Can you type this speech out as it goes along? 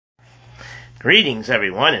Greetings,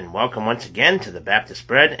 everyone, and welcome once again to the Baptist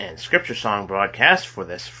Bread and Scripture Song broadcast for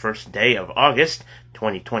this first day of August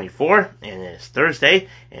 2024, and it is Thursday,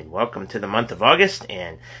 and welcome to the month of August,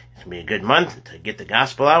 and it's going to be a good month to get the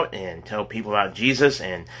gospel out and tell people about Jesus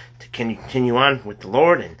and to continue on with the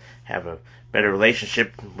Lord and have a better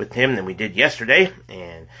relationship with Him than we did yesterday,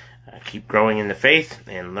 and keep growing in the faith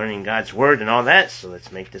and learning God's Word and all that. So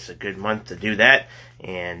let's make this a good month to do that,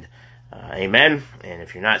 and amen. And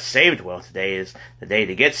if you're not saved, well, today is the day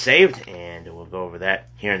to get saved, and we'll go over that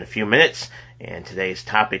here in a few minutes. And today's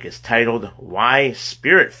topic is titled, Why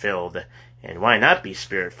Spirit-Filled? And why not be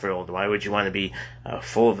Spirit-Filled? Why would you want to be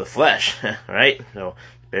full of the flesh, right? So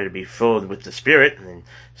it's better to be filled with the Spirit and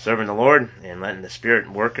serving the Lord and letting the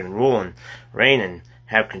Spirit work and rule and reign and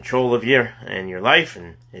have control of you and your life.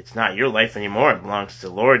 And it's not your life anymore. It belongs to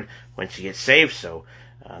the Lord once you get saved. So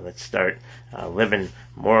let's start living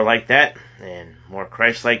more like that and more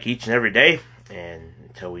Christ-like each and every day, and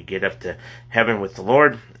until we get up to heaven with the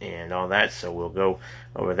Lord and all that. So we'll go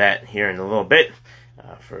over that here in a little bit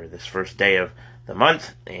for this first day of the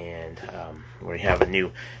month. And we have a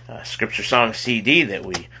new Scripture Song CD that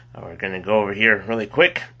we are going to go over here really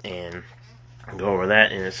quick and go over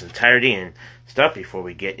that in its entirety and stuff before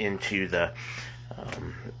we get into the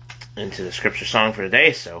Scripture Song for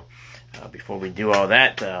today. So before we do all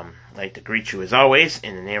that, I'd like to greet you as always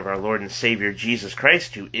in the name of our Lord and Savior Jesus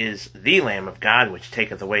Christ, who is the Lamb of God, which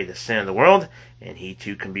taketh away the sin of the world, and He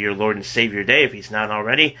too can be your Lord and Savior today if He's not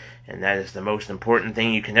already. And that is the most important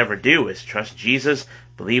thing you can ever do, is trust Jesus,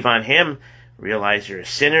 believe on Him, realize you're a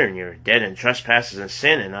sinner and you're dead in trespasses and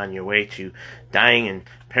sin and on your way to dying and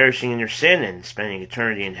perishing in your sin and spending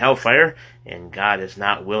eternity in hellfire. And God is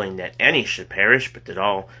not willing that any should perish, but that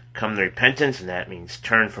all come to repentance. And that means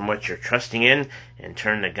turn from what you're trusting in and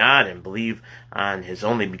turn to God and believe on His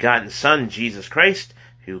only begotten Son, Jesus Christ,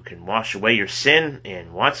 who can wash away your sin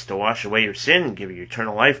and wants to wash away your sin and give you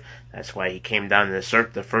eternal life. That's why He came down to this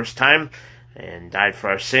earth the first time and died for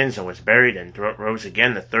our sins and was buried and rose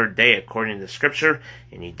again the third day according to the Scripture.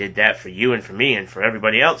 And He did that for you and for me and for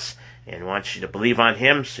everybody else, and wants you to believe on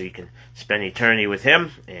Him so you can spend eternity with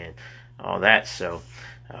Him and all that. So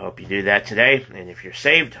I hope you do that today. And if you're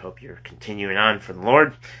saved, I hope you're continuing on for the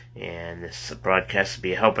Lord. And this broadcast will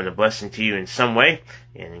be a help and a blessing to you in some way,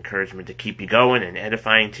 and encouragement to keep you going and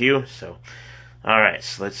edifying to you. So, alright,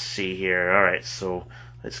 so let's see here. Alright, so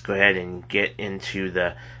let's go ahead and get into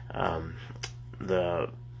the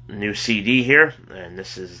new CD here. And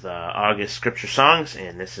this is the August Scripture Songs,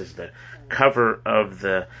 and this is the cover of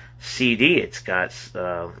the CD. It's got,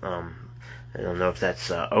 I don't know if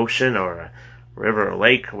that's ocean or a river or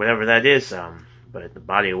lake or whatever that is, but the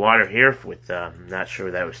body of water here with, I'm not sure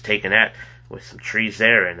where that was taken at, with some trees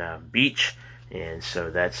there and a beach. And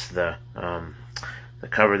so that's the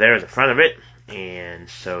cover there, the front of it. And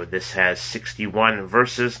so this has 61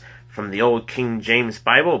 verses from the Old King James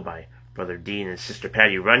Bible by Brother Dean and Sister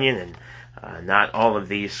Patty Runyon. And not all of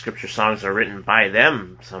these Scripture songs are written by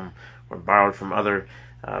them. Some were borrowed from other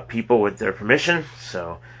people with their permission.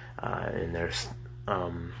 So, and there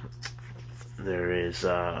is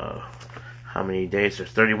how many days?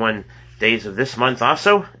 There's 31 days of this month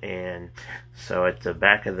also. And so at the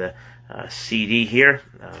back of the CD here,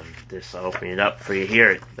 I'll open it up for you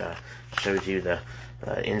here. It shows you the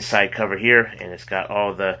inside cover here, and it's got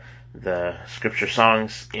all the Scripture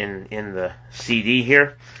songs in the CD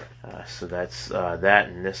here. So that's that,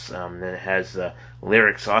 and this then it has the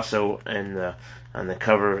lyrics also on the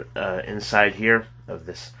cover inside here of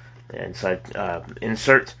this inside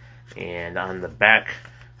insert, and on the back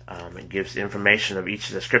it gives information of each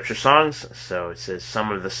of the Scripture songs. So it says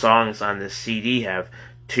some of the songs on this CD have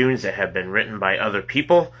tunes that have been written by other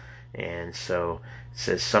people, and so it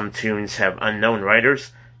says some tunes have unknown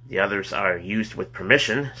writers, the others are used with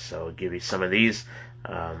permission. So I'll give you some of these.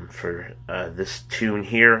 For this tune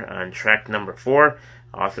here on track number 4,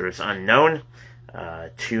 author is unknown.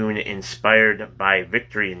 Tune inspired by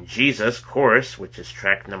Victory in Jesus, chorus, which is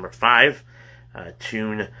track number 5.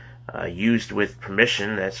 Tune used with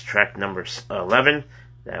permission, that's track number 11.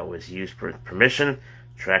 That was used with permission.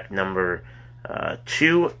 Track number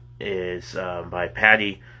 2 is by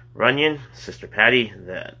Patty Runyon, Sister Patty,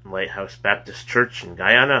 the Lighthouse Baptist Church in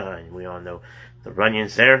Guyana, and we all know the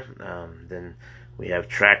Runyons there. Then we have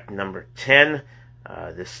track number 10.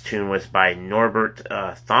 This tune was by Norbert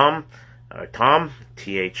Tom,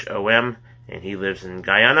 T-H-O-M, and he lives in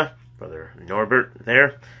Guyana, Brother Norbert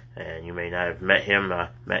there. And you may not have met him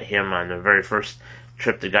on the very first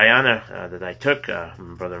trip to Guyana that I took.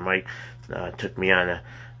 Brother Mike took me on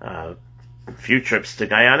a few trips to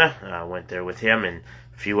Guyana. I went there with him and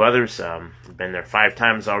few others. Been there 5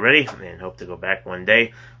 times already, and hope to go back one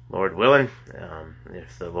day, Lord willing,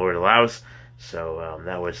 if the Lord allows. So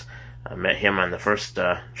that was, I met him on the first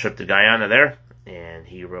trip to Guyana there, and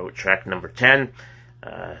he wrote track number 10.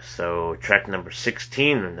 So track number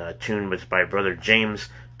 16, the tune was by Brother James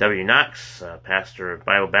W. Knox, pastor of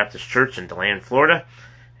Bible Baptist Church in DeLand, Florida.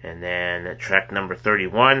 And then track number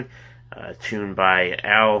 31, tune by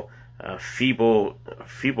Al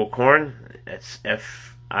Feeblekorn. That's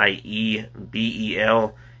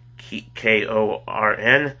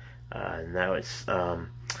Fiebelkorn. And now it's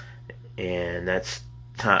and that's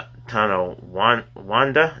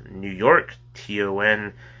Tonawanda, New York.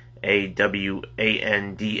 Tonawanda,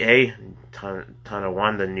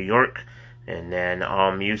 Tonawanda, New York. And then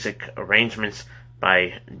all music arrangements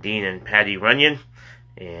by Dean and Patty Runyon.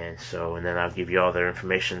 And then I'll give you all their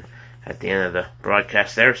information at the end of the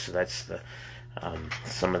broadcast there. So that's the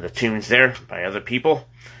some of the tunes there by other people.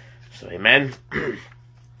 So amen.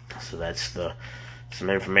 So that's some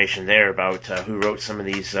information there about who wrote some of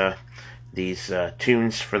these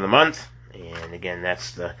tunes for the month. And again,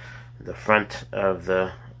 that's the front of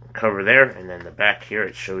the cover there, and then the back here,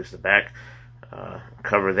 it shows the back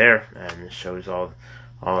cover there, and it shows all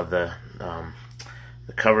of the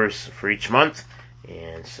covers for each month.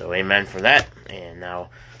 And so amen for that. And now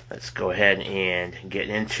let's go ahead and get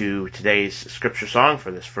into today's scripture song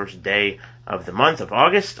for this first day of the month of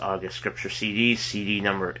August Scripture CD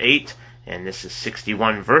number 8, and this is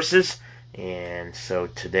 61 verses. And so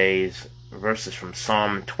today's verses from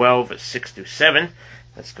Psalm 12, 6-7.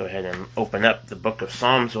 Let's go ahead and open up the book of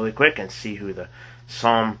Psalms really quick and see who the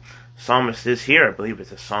psalmist is here. I believe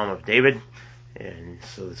it's a Psalm of David. And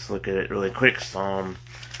so let's look at it really quick. Psalm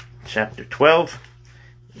chapter 12.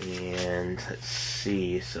 And let's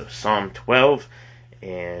see. So Psalm 12.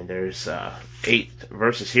 And there's 8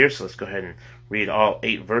 verses here. So let's go ahead and read all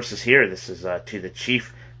 8 verses here. This is to the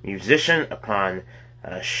chief musician upon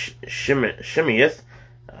Shemith,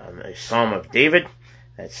 a Psalm of David.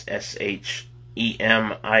 That's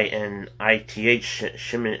Sheminith,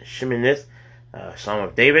 Sheminith, Psalm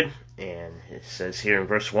of David. And it says here in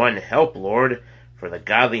verse 1, "Help, Lord, for the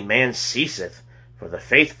godly man ceaseth, for the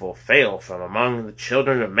faithful fail from among the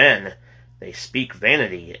children of men. They speak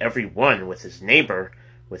vanity, every one with his neighbor,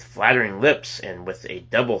 with flattering lips, and with a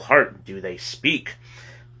double heart do they speak.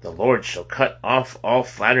 The Lord shall cut off all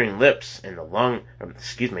flattering lips, and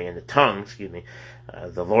the tongue.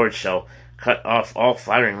 The Lord shall cut off all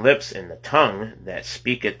flattering lips, and the tongue that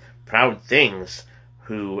speaketh proud things,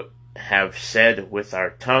 who have said with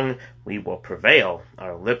our tongue, we will prevail.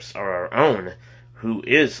 Our lips are our own. Who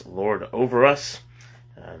is Lord over us?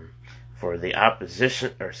 For the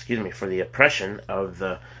oppression of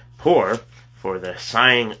the poor, for the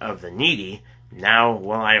sighing of the needy. Now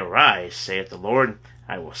will I arise, saith the Lord.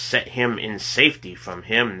 I will set him in safety from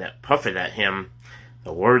him that puffeth at him.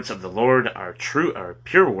 The words of the Lord are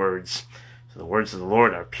pure words. So the words of the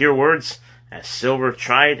Lord are pure words, as silver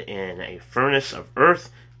tried in a furnace of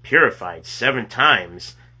earth, purified 7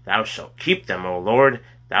 times. Thou shalt keep them, O Lord.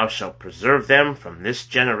 Thou shalt preserve them from this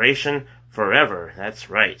generation forever." That's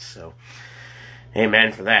right. So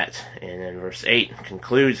amen for that. And then verse 8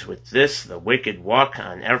 concludes with this: "The wicked walk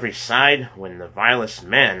on every side, when the vilest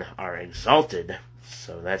men are exalted."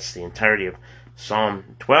 So that's the entirety of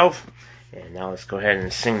Psalm 12. And now let's go ahead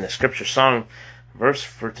and sing the scripture song verse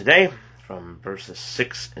for today, from verses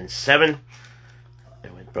 6 and 7,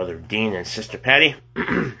 with Brother Dean and Sister Patty.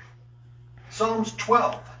 Psalms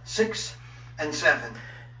 12, 6 and 7.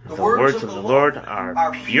 The words of the Lord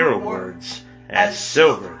are pure words, as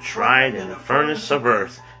silver tried in a furnace of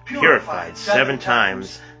earth, purified 7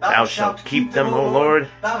 times. Thou shalt keep them, O Lord.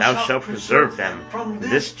 Thou shalt preserve them from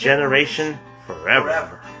this generation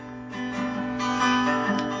forever.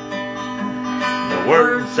 The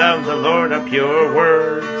words of the Lord are pure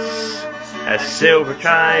words, as silver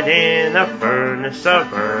tried in a furnace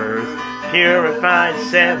of earth, purified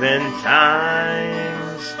 7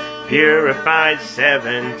 times, purified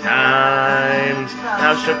 7 times.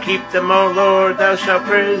 Thou shalt keep them, O Lord, thou shalt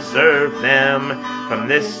preserve them from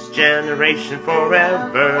this generation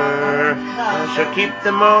forever. Thou shalt keep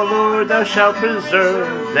them, O Lord, thou shalt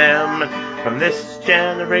preserve them from this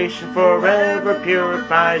generation forever,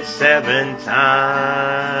 purified 7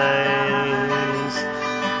 times.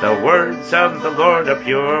 The words of the Lord are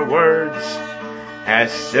pure words,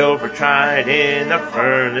 as silver tried in a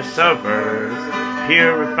furnace of earth,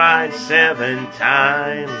 purified 7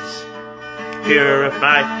 times,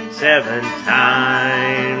 purified 7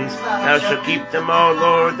 times. Thou shalt keep them, O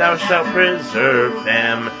Lord, thou shalt preserve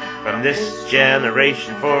them from this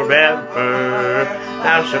generation forever.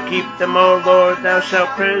 Thou shalt keep them, O Lord, thou shalt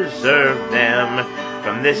preserve them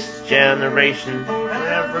from this generation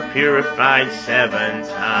forever, purified 7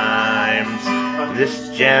 times. From this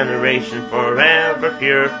generation forever,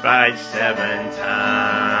 purified 7 times.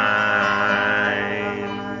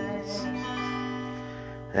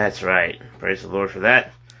 That's right. Praise the Lord for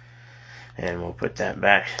that. And we'll put that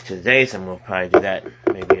back to the days, and we'll probably do that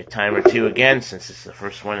maybe a time or two again, since it's the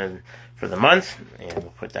first one for the month. And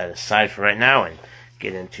we'll put that aside for right now and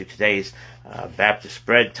get into today's Baptist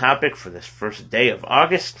Bread topic for this first day of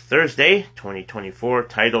August, Thursday, 2024,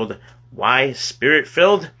 titled, Why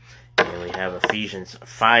Spirit-Filled? And we have Ephesians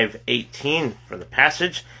 5:18 for the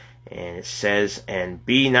passage, and it says, And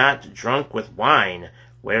be not drunk with wine,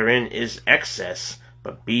 wherein is excess,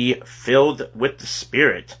 but be filled with the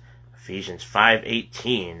Spirit. Ephesians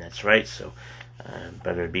 5:18, that's right, so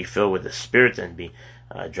better to be filled with the Spirit than be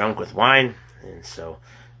drunk with wine, and so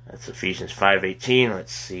that's Ephesians 5:18.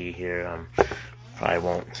 Let's see here, probably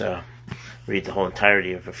won't read the whole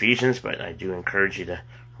entirety of Ephesians, but I do encourage you to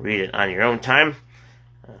read it on your own time.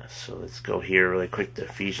 So let's go here really quick to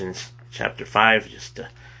Ephesians chapter 5, just to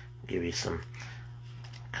give you some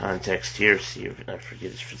context here, see if I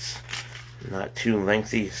forget if it's not too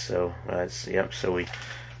lengthy, so so we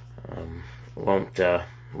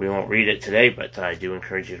won't read it today, but I do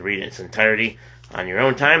encourage you to read it in its entirety on your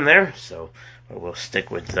own time there. So we'll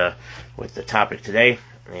stick with the topic today,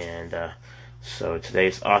 and so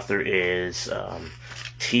today's author is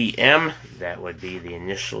TM. That would be the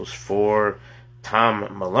initials for Tom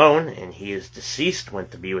Malone, and he is deceased, went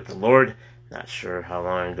to be with the Lord. Not sure how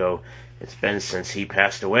long ago it's been since he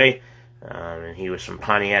passed away, and he was from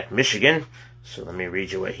Pontiac, Michigan. So let me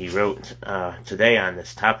read you what he wrote today on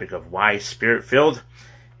this topic of why Spirit-filled.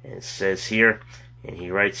 And it says here, and he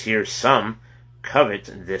writes here, Some covet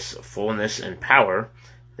this fullness and power.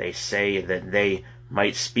 They say that they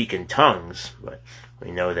might speak in tongues, but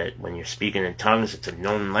we know that when you're speaking in tongues, it's a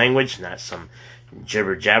known language, not some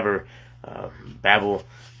jibber-jabber, babble,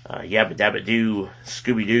 yabba-dabba-doo,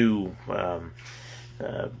 Scooby-Doo,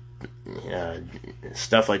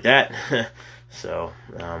 stuff like that. So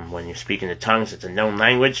when you're speaking in tongues, it's a known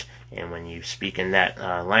language, and when you speak in that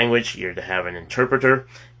language, you're to have an interpreter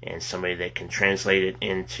and somebody that can translate it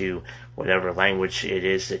into whatever language it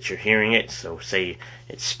is that you're hearing it. So say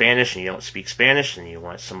it's Spanish and you don't speak Spanish, and you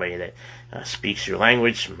want somebody that speaks your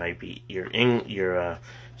language. It might be you're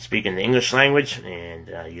speaking the English language and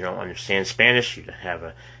you don't understand Spanish. You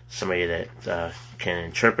have somebody that can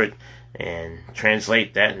interpret and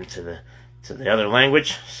translate that into the other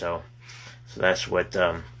language. So that's what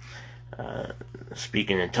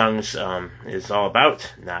speaking in tongues is all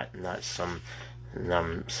about. Not some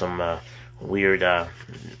weird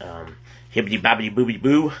hibbity bobbity booby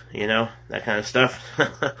boo, that kind of stuff.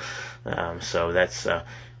 So that's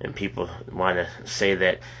and people want to say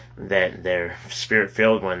that they're Spirit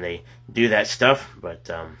filled when they do that stuff, but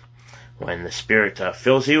when the Spirit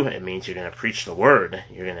fills you, it means you're going to preach the Word.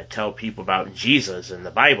 You're going to tell people about Jesus and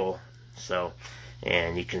the Bible. So.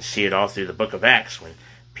 And you can see it all through the book of Acts, when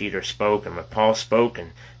Peter spoke and when Paul spoke,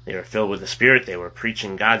 and they were filled with the Spirit. They were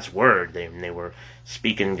preaching God's Word. They were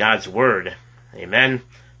speaking God's Word. Amen.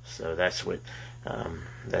 So that's what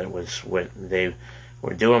that was what they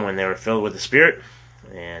were doing when they were filled with the Spirit.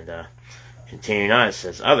 And continuing on, it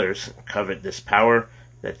says, Others covet this power,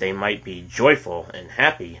 that they might be joyful and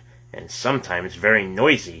happy, and sometimes very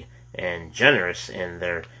noisy and generous in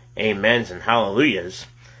their amens and hallelujahs.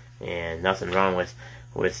 And nothing wrong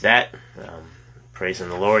with that, praising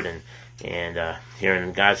the Lord and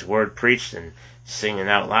hearing God's Word preached and singing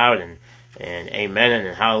out loud and amen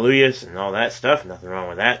and hallelujahs and all that stuff. Nothing wrong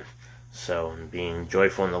with that. So being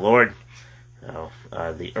joyful in the Lord.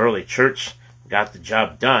 The early church got the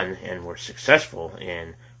job done and were successful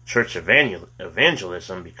in church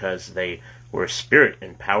evangelism because they were Spirit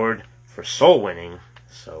empowered for soul winning.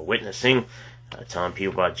 So witnessing, telling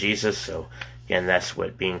people about Jesus. So again, that's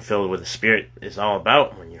what being filled with the Spirit is all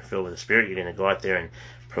about. When you're filled with the Spirit, you're going to go out there and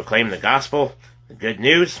proclaim the gospel, the good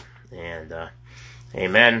news, and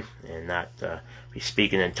amen, and not be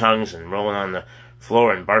speaking in tongues and rolling on the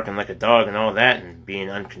floor and barking like a dog and all that and being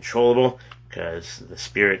uncontrollable, because the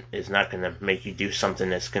Spirit is not going to make you do something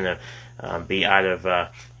that's going to be out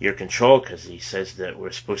of your control, because he says that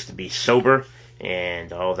we're supposed to be sober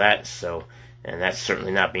and all that. So, and that's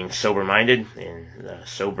certainly not being sober-minded and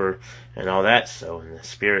sober and all that. So, and the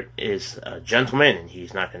Spirit is a gentleman, and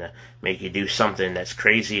he's not going to make you do something that's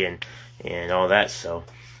crazy and all that. So,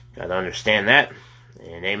 got to understand that.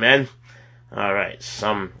 And amen. All right.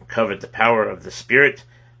 Some covet the power of the Spirit.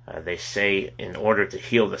 they say in order to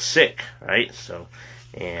heal the sick, right? So,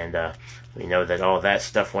 and we know that all that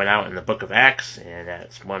stuff went out in the book of Acts, and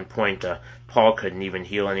at one point Paul couldn't even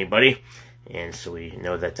heal anybody, and so we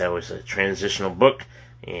know that that was a transitional book,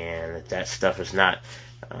 and that stuff is not,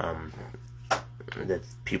 that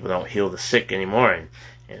people don't heal the sick anymore,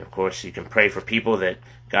 and of course you can pray for people that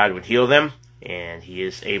God would heal them, and He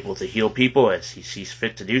is able to heal people as He sees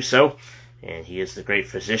fit to do so, and He is the great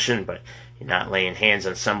physician, but you're not laying hands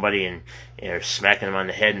on somebody and or smacking them on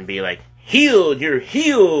the head and be like, healed, you're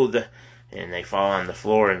healed, and they fall on the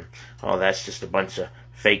floor, and all that's just a bunch of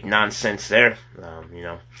fake nonsense there.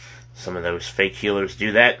 Some of those fake healers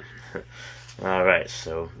do that. Alright,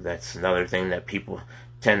 so that's another thing that people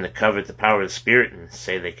tend to covet the power of the Spirit and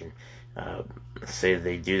say they can, say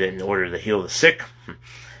they do that in order to heal the sick.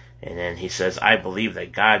 And then he says, I believe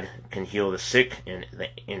that God can heal the sick and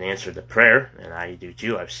answer the prayer, and I do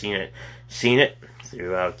too. I've seen it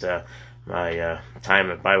throughout my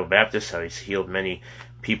time at Bible Baptist, how He's healed many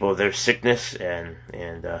people of their sickness and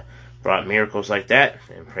brought miracles like that,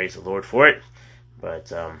 and praise the Lord for it.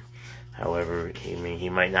 But however, He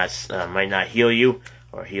might not heal you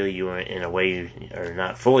or heal you in a way or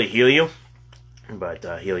not fully heal you, but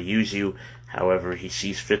He'll use you however He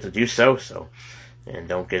sees fit to do so. And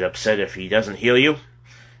don't get upset if He doesn't heal you,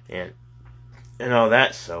 and all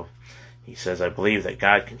that. So he says, I believe that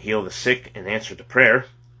God can heal the sick and answer the prayer,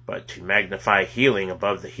 but to magnify healing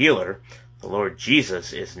above the healer, the Lord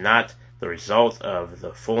Jesus, is not the result of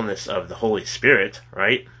the fullness of the Holy Spirit,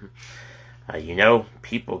 right?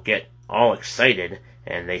 People get all excited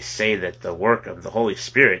and they say that the work of the Holy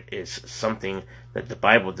Spirit is something that the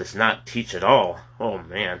Bible does not teach at all. Oh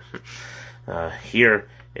man. Here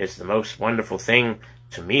is the most wonderful thing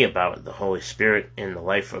to me about the Holy Spirit in the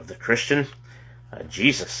life of the Christian.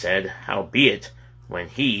 Jesus said, howbeit, when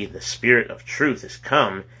He, the Spirit of truth, is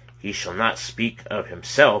come, He shall not speak of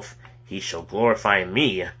Himself, He shall glorify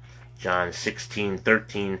me. John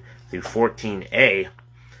 16:13 through 14a.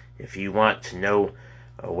 If you want to know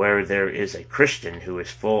where there is a Christian who is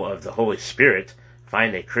full of the Holy Spirit,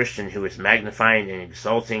 find a Christian who is magnifying and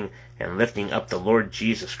exalting and lifting up the Lord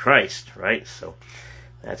Jesus Christ, right? So,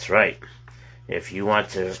 that's right. If you want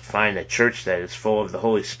to find a church that is full of the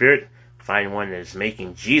Holy Spirit, find one that is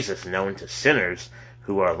making Jesus known to sinners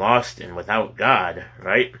who are lost and without God,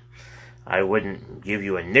 right? I wouldn't give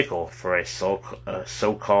you a nickel for a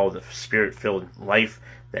so-called Spirit-filled life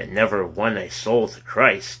that never won a soul to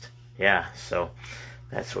Christ. Yeah, so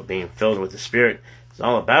that's what being filled with the Spirit is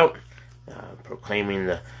all about. Proclaiming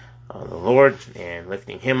the Lord and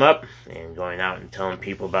lifting Him up and going out and telling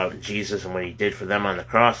people about Jesus and what He did for them on the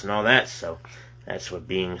cross and all that. So that's what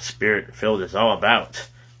being Spirit-filled is all about.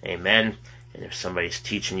 Amen. And if somebody's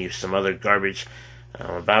teaching you some other garbage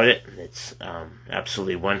about it, it's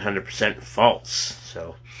absolutely 100% false.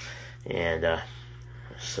 So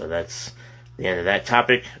that's the end of that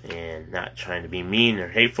topic, and not trying to be mean or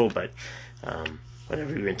hateful, but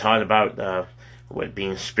whatever you've been taught about what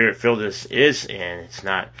being Spirit-filled is, and it's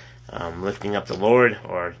not lifting up the Lord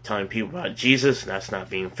or telling people about Jesus, that's not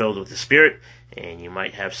being filled with the Spirit, and you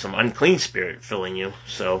might have some unclean spirit filling you.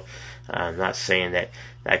 So I'm not saying that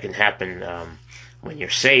can happen when you're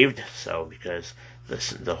saved, so because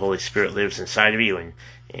the Holy Spirit lives inside of you,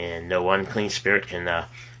 and no unclean spirit can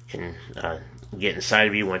get inside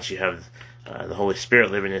of you once you have the Holy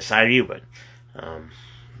Spirit living inside of you.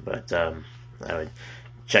 But I would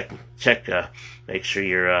check, make sure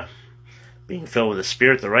you're being filled with the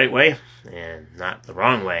Spirit the right way and not the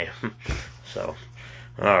wrong way. So,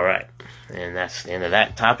 all right, and that's the end of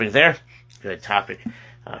that topic there. Good topic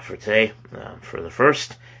for today, for the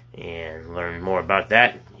first, and learn more about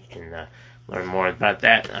that. You can learn more about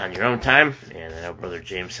that on your own time, and I know Brother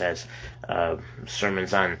James has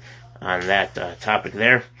sermons on that topic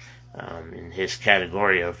there in his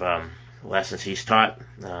category of lessons he's taught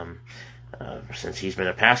since he's been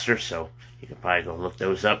a pastor, so you can probably go look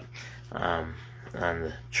those up on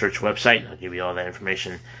the church website. I'll give you all that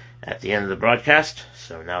information at the end of the broadcast.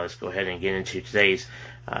 So now let's go ahead and get into today's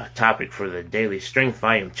topic for the Daily Strength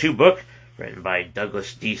Volume 2 book, written by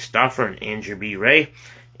Douglas D. Stauffer and Andrew B. Ray.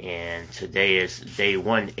 And today is day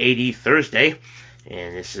 180, Thursday,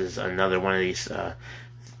 and this is another one of these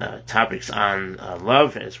topics on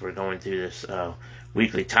love, as we're going through this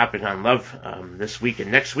weekly topic on love this week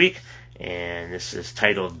and next week. And this is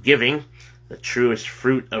titled Giving, the Truest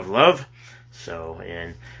Fruit of Love. So,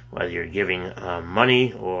 and whether you're giving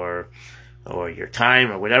money or your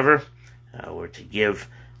time or whatever, we're to give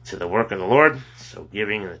to the work of the Lord. So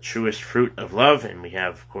giving the truest fruit of love. And we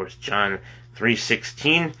have, of course, John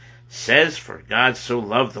 3:16 says, "For God so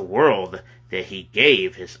loved the world that he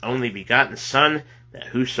gave his only begotten Son, that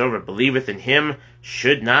whosoever believeth in him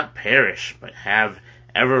should not perish, but have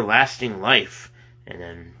everlasting life. And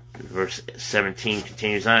then verse 17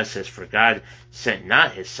 continues on. It says, For God sent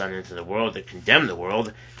not his Son into the world to condemn the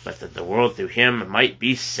world, but that the world through him might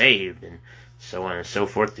be saved. And so on and so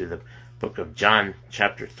forth through the book of John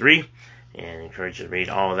chapter 3. And I encourage you to read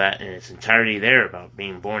all of that in its entirety there about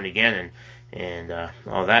being born again and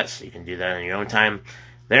all that. So you can do that in your own time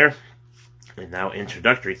there. And now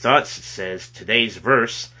introductory thoughts. It says, today's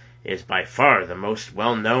verse is by far the most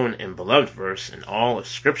well-known and beloved verse in all of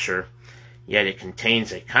Scripture, yet it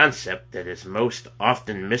contains a concept that is most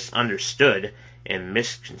often misunderstood and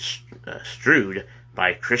misconstrued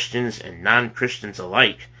by Christians and non-Christians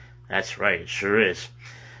alike. That's right, it sure is.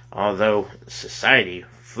 Although society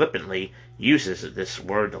flippantly uses this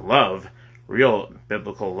word love, real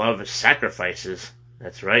biblical love sacrifices.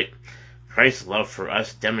 That's right. Christ's love for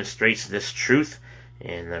us demonstrates this truth,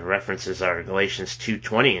 and the references are Galatians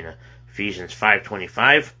 2:20 and Ephesians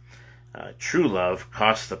 5:25. True love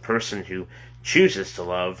costs the person who chooses to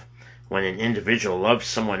love. When an individual loves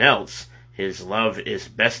someone else, his love is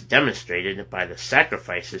best demonstrated by the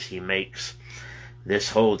sacrifices he makes.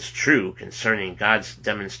 This holds true concerning God's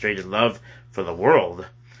demonstrated love for the world.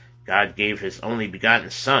 God gave his only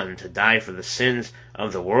begotten Son to die for the sins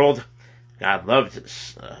of the world. God loved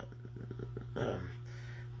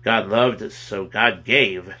so God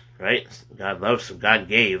gave, right? God loved, so God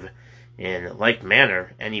gave. In like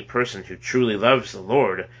manner, any person who truly loves the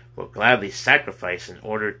Lord will gladly sacrifice in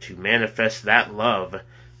order to manifest that love.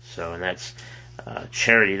 So, and that's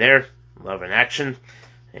charity there, love in action,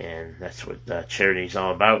 and that's what charity is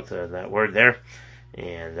all about, that word there.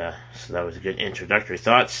 And so that was good introductory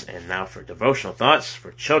thoughts. And now for devotional thoughts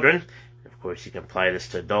for children. Of course, you can apply this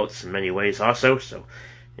to adults in many ways also, so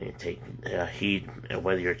you take heed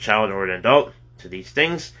whether you're a child or an adult to these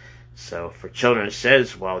things. So for children it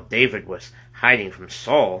says, while David was hiding from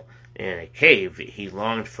Saul in a cave, he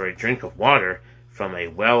longed for a drink of water from a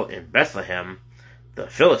well in Bethlehem. The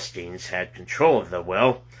Philistines had control of the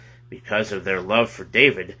well. Because of their love for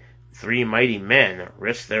David, 3 mighty men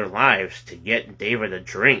risked their lives to get David a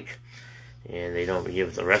drink. And they don't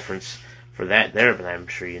give the reference for that there, but I'm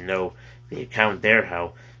sure you know the account there,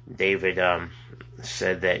 how David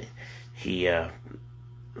said that he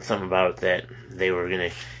something about that they were going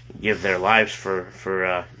to give their lives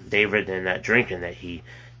for David and that drink, and that he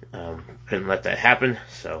couldn't let that happen.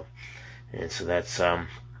 So that's a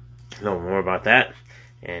little more about that.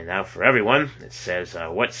 And now for everyone, it says,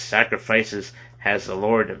 what sacrifices has the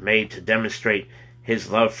Lord made to demonstrate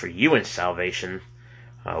his love for you in salvation?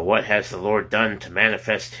 What has the Lord done to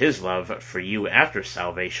manifest his love for you after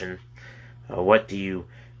salvation? What do you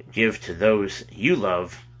give to those you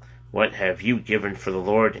love? What have you given for the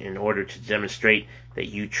Lord in order to demonstrate that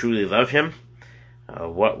you truly love him?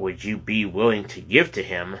 What would you be willing to give to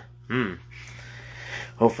him?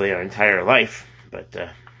 Hopefully our entire life,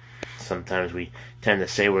 but sometimes we tend to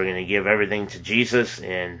say we're going to give everything to Jesus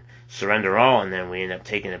and surrender all, and then we end up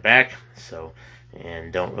taking it back. So,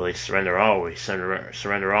 and don't really surrender all. We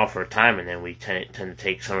surrender all for a time, and then we tend to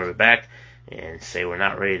take some of it back and say we're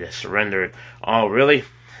not ready to surrender it all, really.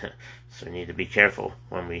 So we need to be careful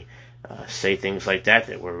when we say things like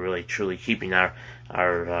that we're really truly keeping our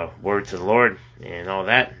word to the Lord and all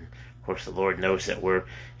that. And of course, the Lord knows that we're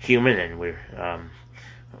human and we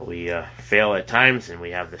fail at times, and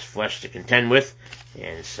we have this flesh to contend with,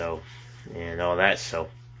 and all that. So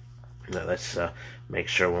let's make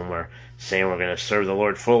sure when we're saying we're going to serve the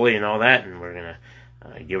Lord fully and all that, and we're going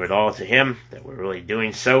to give it all to him, that we're really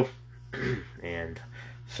doing so. And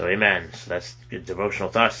so, amen. So that's good devotional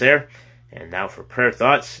thoughts there. And now for prayer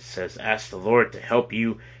thoughts, it says, ask the Lord to help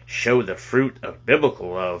you show the fruit of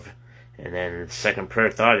biblical love. And then the second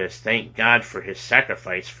prayer thought is, thank God for his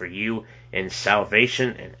sacrifice for you in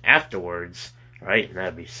salvation and afterwards. Right? And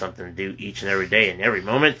that'd be something to do each and every day and every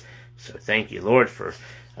moment. So thank you, Lord, for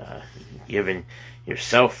giving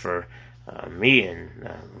yourself for me and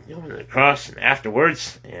going to the cross and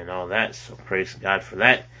afterwards and all that. So praise God for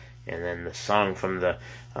that. And then the song from the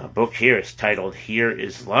book here is titled Here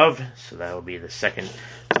is Love. So that will be the second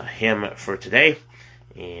hymn for today.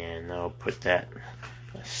 And I'll put that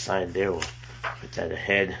aside there. We'll put that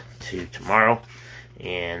ahead to tomorrow.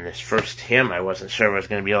 And this first hymn, I wasn't sure if I was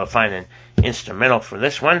going to be able to find an instrumental for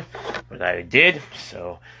this one, but I did.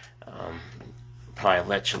 So probably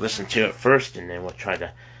let you listen to it first, and then we'll try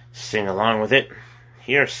to sing along with it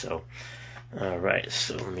here. So, all right.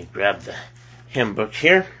 So let me grab the hymn book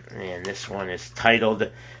here, and this one is titled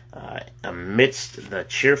Amidst the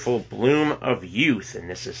Cheerful Bloom of Youth, and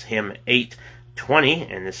this is hymn 8 20,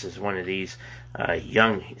 and this is one of these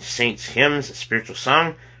Young Saints hymns, a spiritual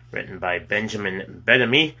song written by Benjamin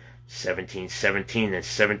Bellamy. 1717 and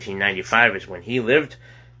 1795 is when he lived.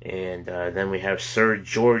 And then we have Sir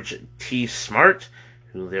George T. Smart,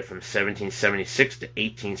 who lived from 1776 to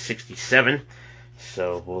 1867.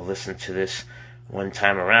 So we'll listen to this one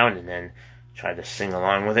time around and then try to sing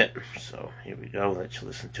along with it. So here we go. Let's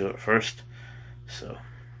listen to it first. So.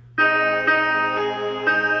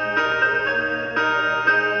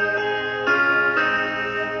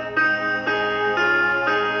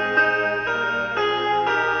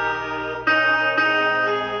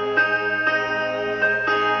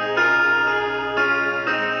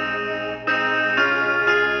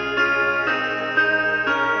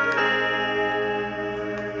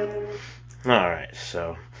 Alright,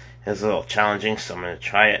 so it's a little challenging, so I'm going to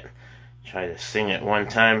try to sing it one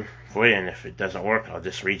time for you, and if it doesn't work, I'll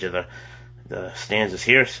just read you the stanzas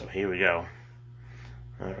here. So here we go.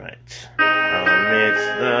 Alright. Amidst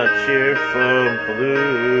the cheerful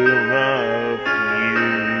bloom of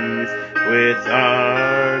youth, with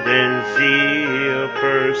ardent zeal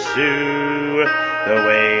pursue the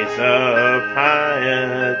ways of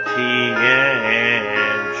piety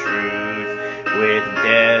and truth, with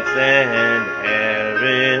death and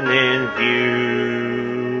heaven in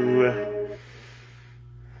view.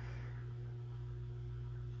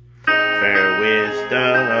 Fair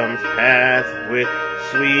wisdom's path with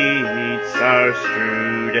sweets are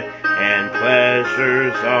strewed, and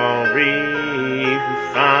pleasures all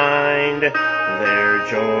refined. Their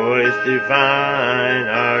joys divine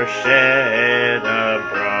are shed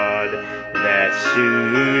abroad, that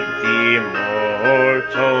suit the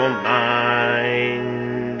immortal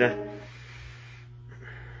mind.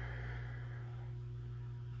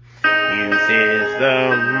 Youth is the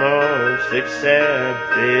most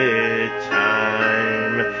accepted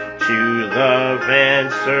time to love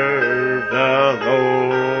and serve the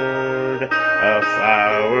Lord, a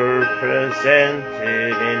flower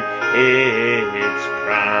presented in its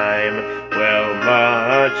prime will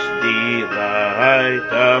much delight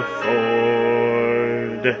afford.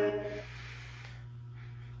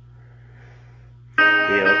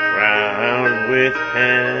 He'll crown with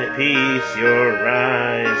peace your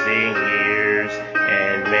rising years,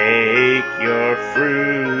 and make your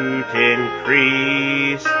fruit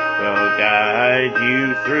increase, will guide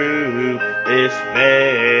you through this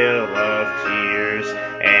vale of tears,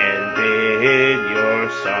 and bid your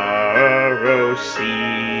sorrow cease.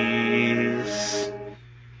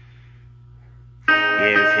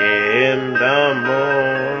 Give him the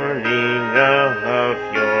morning of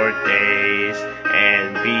your days,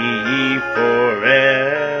 and be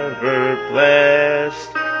forever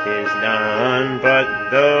blessed. 'Tis none but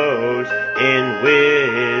those in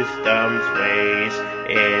wisdom's ways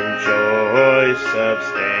enjoy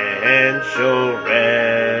substantial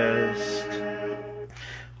rest.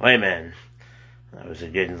 Well, amen. That was a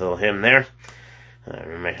good little hymn there.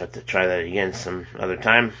 We might have to try that again some other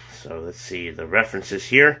time. So let's see the references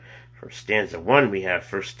here. For stanza 1, we have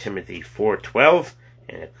 1 Timothy 4:12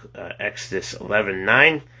 and Exodus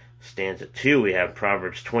 11:9. Stanza 2, we have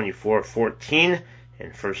Proverbs 24:14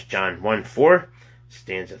 and 1 John 1:4.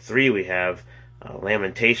 Stanza 3, we have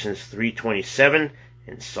Lamentations 3:27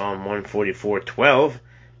 and Psalm 144:12.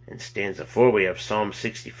 And stanza 4, we have Psalm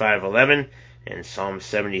 65:11 and Psalm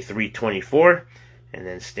 73:24. And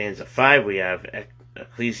then stanza 5, we have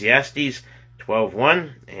Ecclesiastes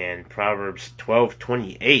 12:1 and Proverbs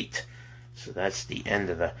 12:28. So that's the end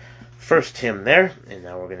of the first hymn there. And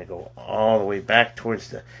now we're going to go all the way back towards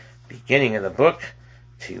the beginning of the book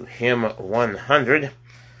to hymn 100.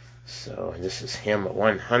 So this is hymn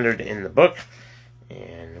 100 in the book.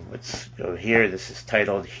 And let's go here. This is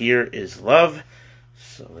titled Here is Love.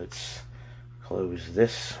 So let's close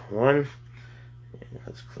this one. And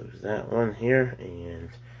let's close that one here. And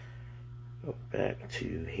go back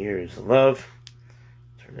to Here is Love.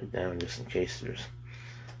 Turn it down just in case there's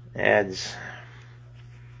ads.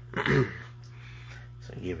 So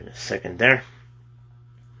give it a second there.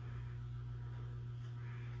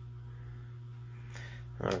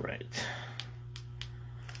 Alright.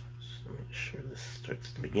 So make sure this starts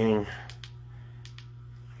at the beginning.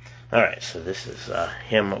 Alright, so this is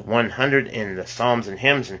hymn 100 in the Psalms and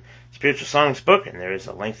Hymns and Spiritual Songs book, and there is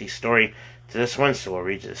a lengthy story to this one, so we'll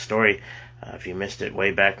read you the story if you missed it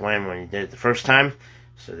way back when you did it the first time.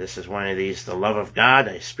 So this is one of these, The Love of God,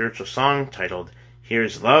 a spiritual song titled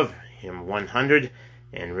Here's Love, hymn 100,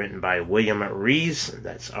 and written by William Rees,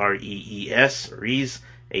 that's R-E-E-S, Rees,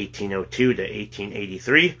 1802 to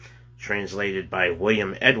 1883, translated by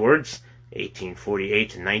William Edwards, 1848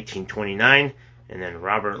 to 1929, and then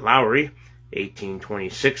Robert Lowry,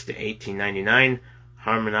 1826 to 1899,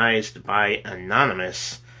 harmonized by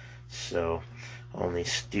Anonymous. So only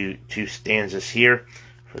two stanzas here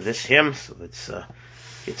for this hymn. So let's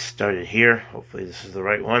get started here. Hopefully this is the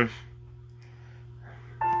right one.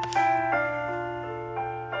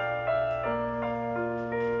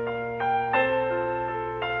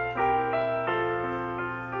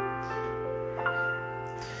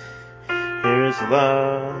 Here's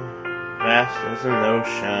love, vast as an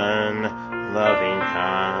ocean, loving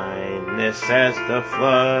kindness as the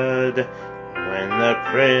flood. When the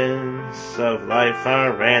Prince of Life,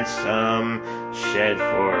 our ransom, shed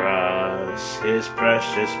for us his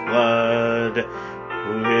precious blood,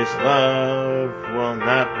 who his love will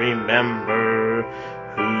not remember,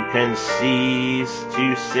 who can cease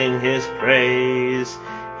to sing his praise,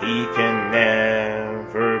 he can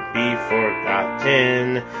never be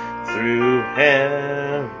forgotten through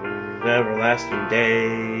heaven's everlasting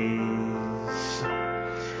days.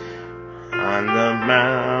 On the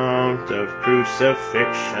mount of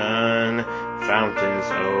crucifixion, fountains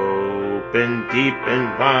open deep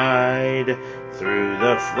and wide. Through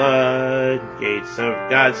the floodgates of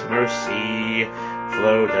God's mercy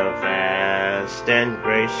flowed a vast and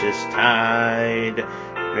gracious tide.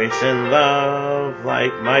 Grace and love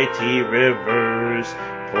like mighty rivers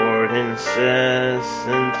poured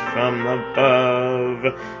incessant from above,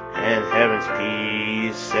 and heaven's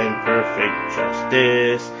peace and perfect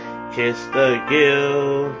justice kissed the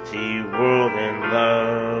guilty world in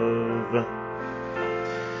love.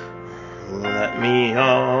 Let me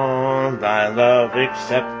all thy love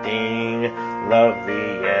accepting, love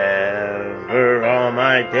thee ever all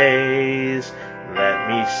my days. Let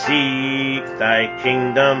me seek thy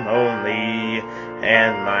kingdom only,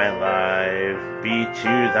 and my life be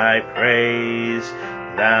to thy praise.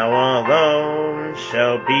 Thou alone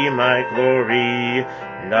shall be my glory,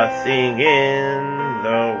 nothing in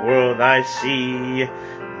the world I see.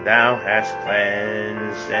 Thou hast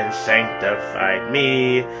cleansed and sanctified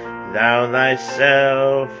me, thou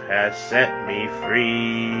thyself hast set me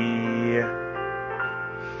free.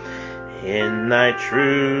 In thy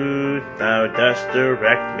truth thou dost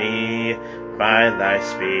direct me, by thy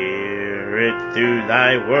Spirit through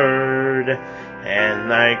thy word, and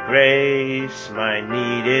thy grace my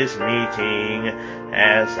need is meeting,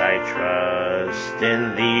 as I trust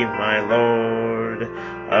in thee, my Lord.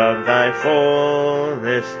 Of thy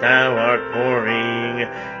fullness thou art pouring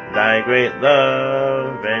thy great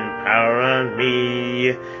love and power on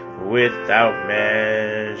me, without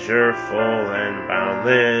measure, full and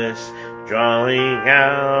boundless, drawing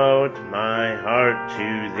out my heart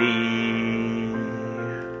to thee.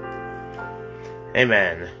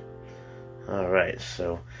 Amen. Alright,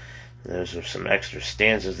 so those are some extra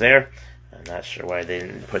stanzas there. I'm not sure why they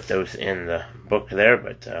didn't put those in the book there,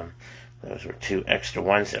 but those were two extra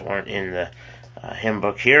ones that weren't in the hymn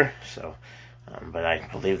book here. So, but I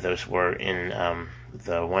believe those were in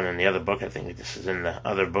the one in the other book. I think this is in the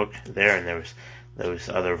other book there, and there was those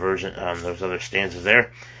other those other stanzas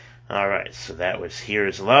there. Alright, so that was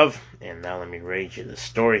Here's Love, and now let me read you the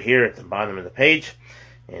story here at the bottom of the page.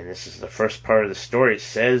 And this is the first part of the story. It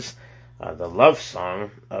says, the love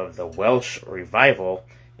song of the Welsh revival,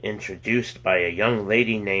 introduced by a young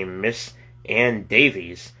lady named Miss Anne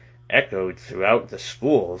Davies, echoed throughout the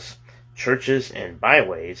schools, churches, and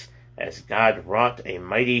byways as God wrought a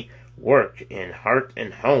mighty work in heart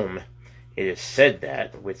and home. It is said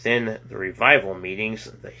that within the revival meetings,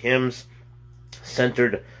 the hymns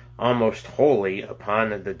centered almost wholly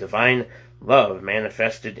upon the divine love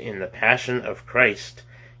manifested in the Passion of Christ,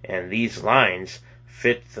 and these lines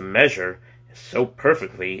fit the measure so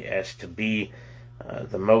perfectly as to be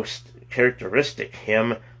the most characteristic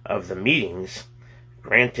hymn of the meetings.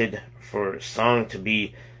 Granted, for song to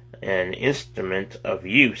be an instrument of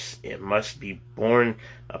use, it must be borne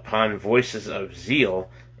upon voices of zeal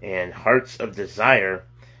and hearts of desire.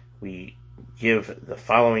 We give the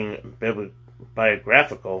following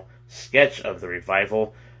biographical sketch of the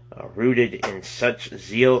revival, rooted in such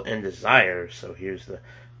zeal and desire. So here's the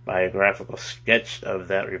biographical sketch of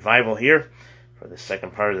that revival here for the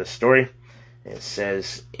second part of the story. It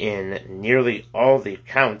says, in nearly all the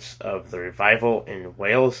accounts of the revival in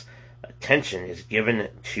Wales, attention is given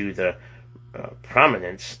to the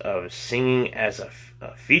prominence of singing as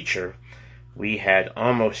a feature. We had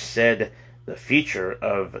almost said the feature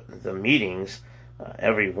of the meetings.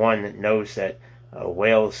 Everyone knows that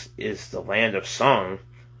Wales is the land of song,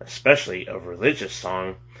 especially of religious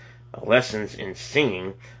song. Lessons in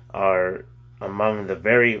singing are among the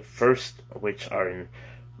very first which are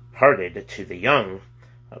imparted to the young.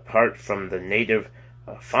 Apart from the native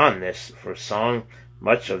fondness for song,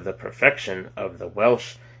 Much of the perfection of the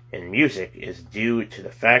Welsh in music is due to the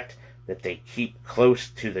fact that they keep close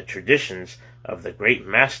to the traditions of the great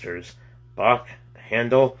masters Bach,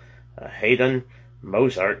 Handel, Haydn,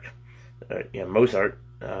 Mozart.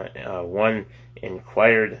 One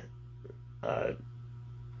inquired of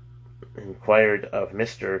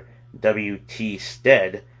Mr. W. T.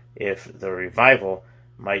 Stead if the revival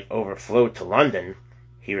might overflow to London.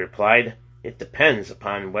 He replied, "It depends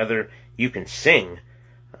upon whether you can sing."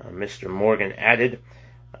 Mr. Morgan added,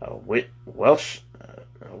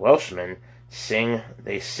 Welshmen sing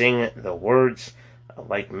the words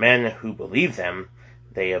like men who believe them.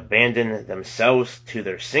 They abandon themselves to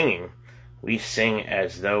their singing. We sing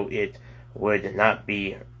as though it would not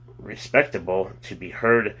be respectable to be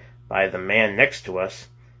heard by the man next to us.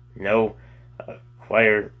 No,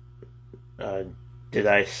 choir, did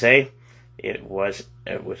I say? It was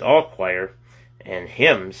all choir and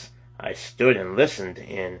hymns. I stood and listened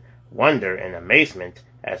in wonder and amazement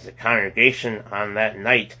as the congregation on that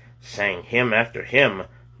night sang hymn after hymn,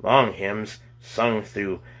 long hymns sung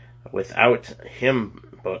through without hymn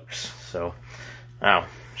books. So that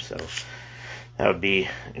would be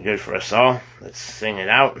good for us all. Let's sing it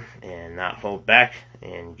out and not hold back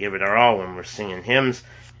and give it our all when we're singing hymns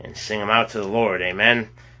and sing them out to the Lord. Amen.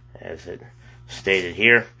 As it stated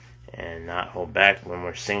here, and not hold back when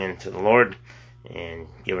we're singing to the Lord and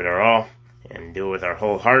give it our all and do it with our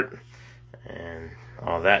whole heart and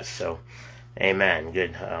all that. So, amen.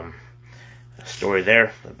 Good story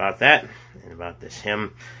there about that and about this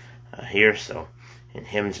hymn here. So, in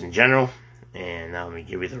hymns in general. And now let me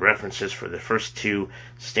give you the references for the first two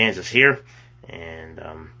stanzas here. And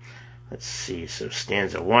let's see. So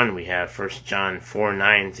stanza 1, we have 1 John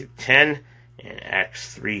 4:9 through 10, and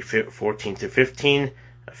Acts 3:14 through 15,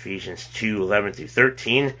 Ephesians 2:11 through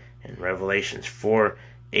 13, and Revelations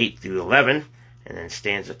 4:8 through 11. And then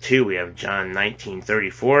stanza 2, we have John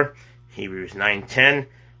 19:34, Hebrews 9:10,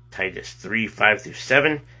 Titus 3:5 through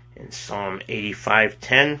 7, and Psalm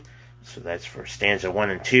 85:10. So that's for stanza 1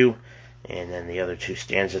 and 2. And then the other two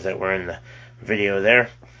stanzas that were in the video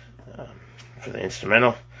there for the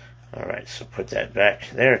instrumental. Alright, so put that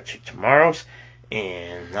back there to tomorrow's.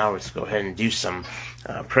 And now let's go ahead and do some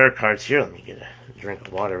prayer cards here. Let me get a drink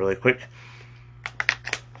of water really quick.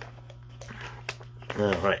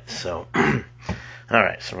 Alright, so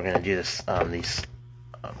so we're going to do this these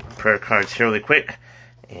prayer cards here really quick.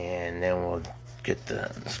 And then we'll get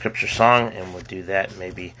the scripture song, and we'll do that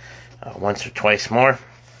maybe once or twice more.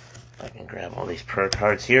 I can grab all these prayer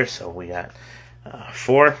cards here. So we got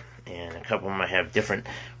 4, and a couple of them I have different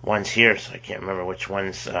ones here, so I can't remember which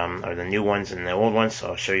ones are the new ones and the old ones, so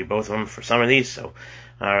I'll show you both of them for some of these. So,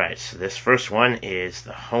 alright, so this first one is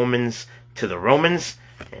the Homans to the Romans,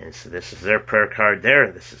 and so this is their prayer card there.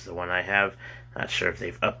 This is the one I have. Not sure if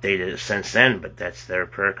they've updated it since then, but that's their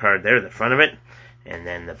prayer card there, the front of it. And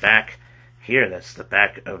then the back here, that's the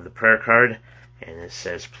back of the prayer card. And it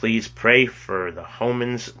says, "Please pray for the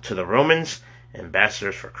Homans to the Romans,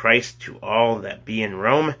 ambassadors for Christ to all that be in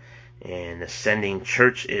Rome." And the sending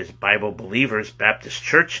church is Bible Believers Baptist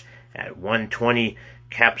Church at 120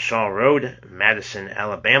 Capshaw Road, Madison,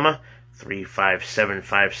 Alabama,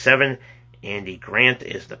 35757. Andy Grant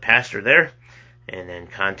is the pastor there. And then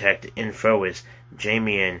contact info is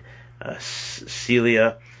Jamie and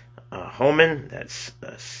Celia Homan. That's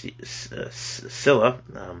Scylla.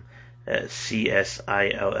 Csilla. I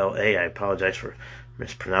apologize for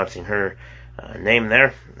mispronouncing her name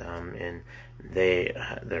there. And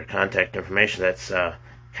their contact information, that's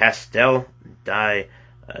Castel di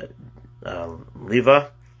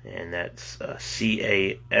Leva, and that's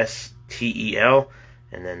Castel,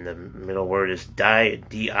 and then the middle word is di,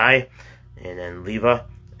 and then Leva,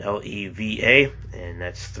 Leva, and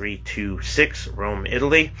that's 326 Rome,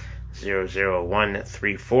 Italy,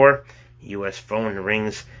 00134. U.S. phone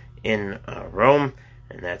rings in Rome,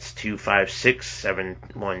 and that's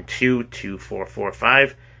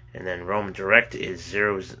 256-712-2445. And then Rome Direct is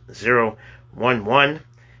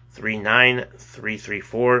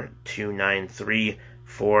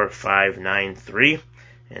 0011-39-334-293-4593.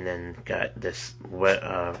 And then got this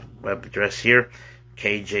web address here,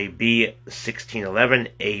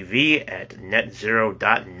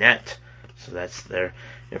 KJB1611AV@netzero.net. So that's their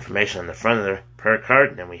information on the front of their prayer card.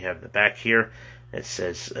 And then we have the back here. It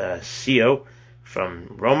says CO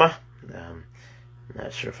from Roma.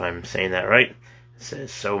 Not sure if I'm saying that right. It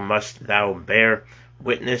says, "So must thou bear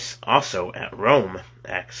witness also at Rome,"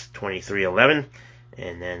 Acts 23:11.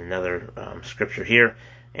 And then another scripture here,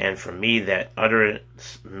 "And for me that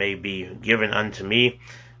utterance may be given unto me,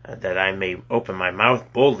 that I may open my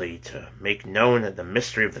mouth boldly to make known the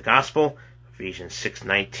mystery of the gospel," Ephesians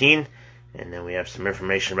 6:19. And then we have some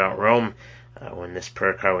information about Rome when this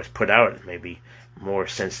prayer card was put out. Maybe more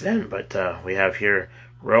since then, but we have here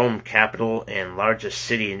Rome, capital and largest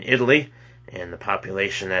city in Italy, and the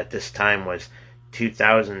population at this time was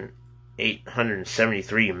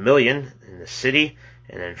 2,873 million in the city,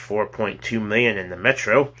 and then 4.2 million in the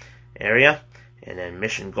metro area. And then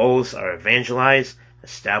mission goals are evangelize,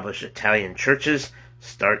 establish Italian churches,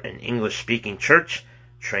 start an English-speaking church,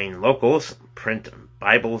 train locals, print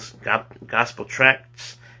Bibles, gospel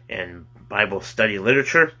tracts, and Bible study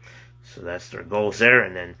literature. So that's their goals there.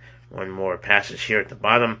 And then one more passage here at the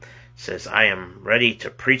bottom says, I am ready to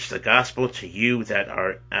preach the gospel to you that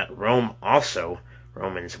are at Rome also.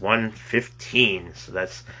 Romans 1:15. So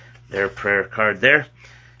that's their prayer card there.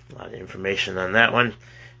 A lot of information on that one.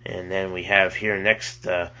 And then we have here next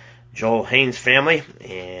Joel Haynes family.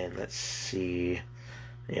 And let's see.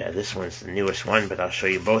 Yeah, this one's the newest one, but I'll show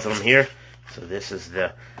you both of them here. So this is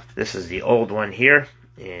the old one here,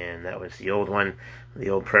 and that was the old one, the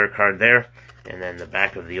old prayer card there. And then the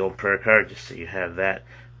back of the old prayer card, just so you have that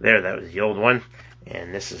there. That was the old one,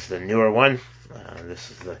 and this is the newer one.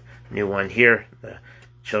 This is the new one here. The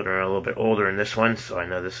children are a little bit older in this one, so I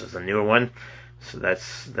know this is the newer one. So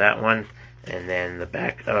that's that one. And then the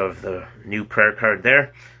back of the new prayer card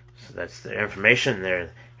there. So that's the information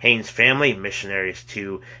there. Haynes family, missionaries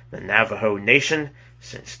to the Navajo Nation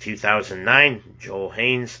since 2009. Joel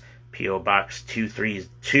Haynes, P.O. Box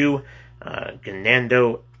 232,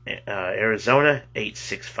 Ganando, Arizona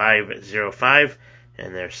 86505.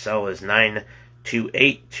 And their cell is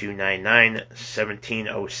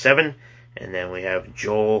 928-299-1707. And then we have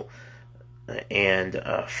Joel and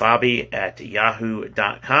Fabi at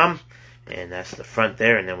yahoo.com. And that's the front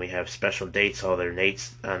there. And then we have special dates, all their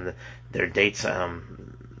dates on their dates,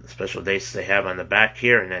 special dates they have on the back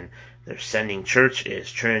here. And then their sending church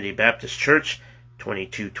is Trinity Baptist Church,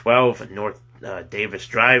 2212 North Davis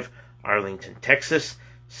Drive, Arlington, Texas,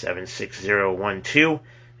 76012.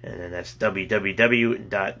 And then that's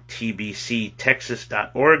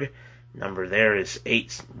www.tbctexas.org. Number there is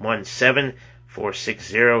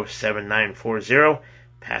 817-460-7940.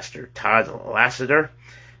 Pastor Todd Lassiter.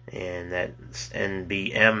 And that's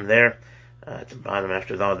NBM there at the bottom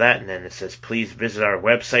after all that. And then it says, please visit our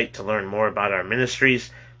website to learn more about our ministries,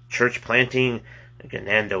 church planting,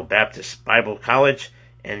 Ganando Baptist Bible College,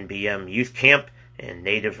 NBM Youth Camp, and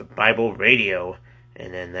Native Bible Radio.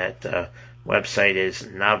 And then that website is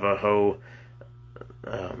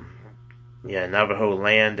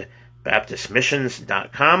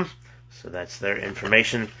NavajoLandBaptistMissions.com. So that's their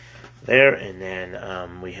information there. And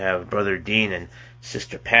then we have Brother Dean and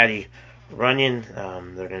Sister Patty Runyon.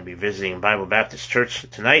 They're going to be visiting Bible Baptist Church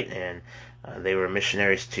tonight, and they were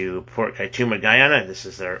missionaries to Port Kaituma, Guyana. This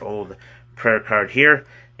is their old prayer card here,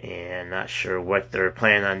 and not sure what they're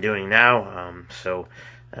planning on doing now. So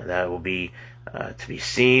that will be to be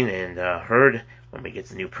seen and heard when we get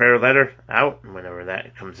the new prayer letter out, whenever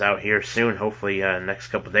that comes out here soon, hopefully next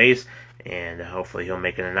couple of days, and hopefully he'll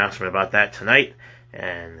make an announcement about that tonight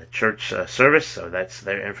and the church service. So that's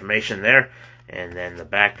their information there. And then the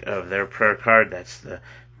back of their prayer card, that's the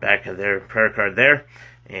back of their prayer card there.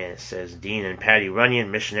 And it says, Dean and Patty Runyon,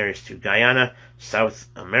 missionaries to Guyana, South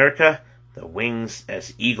America. The Wings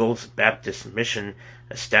as Eagles Baptist Mission,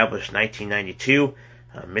 established 1992.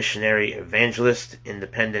 Missionary evangelist,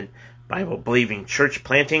 independent Bible-believing church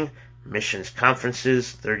planting, missions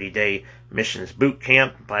conferences, 30-day missions boot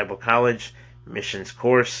camp, Bible college, missions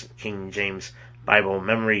course, King James Bible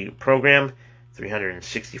memory program,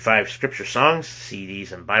 365 scripture songs,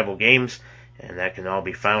 CDs, and Bible games, and that can all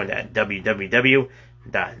be found at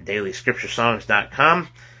www.dailyscripturesongs.com.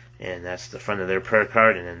 And that's the front of their prayer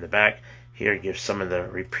card. And in the back here gives some of the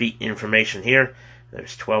repeat information here.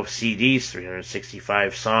 There's 12 CDs,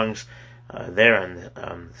 365 songs there on the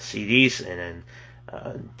CDs, and then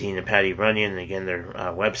Dean and Patty Runyon, again their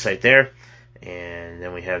website there. And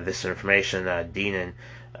then we have this information, Dean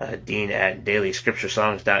at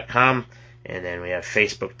dailyscripturesongs.com. And then we have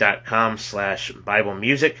facebook.com/Bible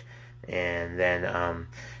Music. And then I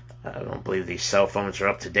don't believe these cell phones are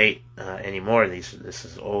up to date anymore. This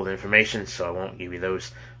is old information, so I won't give you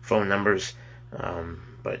those phone numbers.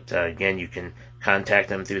 But again, you can contact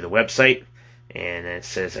them through the website. And it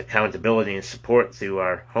says accountability and support through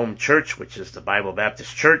our home church, which is the Bible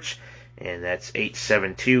Baptist Church. And that's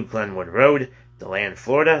 872 Glenwood Road, DeLand,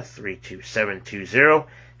 Florida, 32720.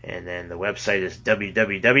 And then the website is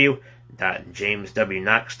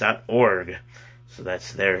www.jameswknox.org. So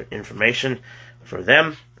that's their information for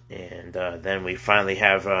them. And then we finally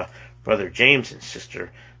have Brother James and Sister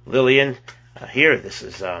Lillian here. This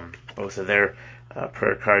is both of their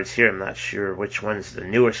prayer cards here. I'm not sure which one's the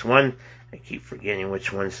newest one. I keep forgetting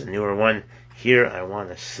which one's the newer one. Here, I want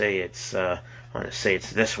to say it's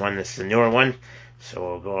this one. It's the newer one. So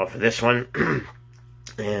we'll go off of this one.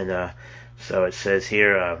 And so it says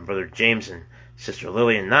here, Brother James and Sister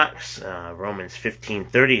Lillian Knox, Romans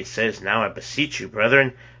 15:30. It says, "Now I beseech you,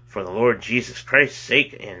 brethren, for the Lord Jesus Christ's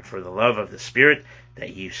sake, and for the love of the Spirit,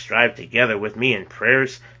 that you strive together with me in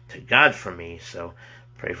prayers to God for me." So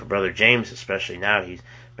pray for Brother James, especially now he's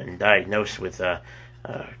been diagnosed with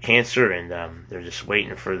cancer, and they're just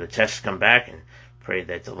waiting for the tests to come back, and pray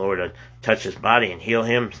that the Lord will touch his body and heal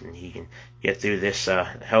him, and he can get through this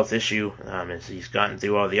health issue as he's gotten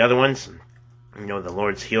through all the other ones. You know, the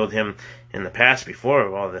Lord's healed him in the past before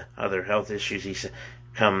of all the other health issues he's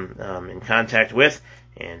come in contact with,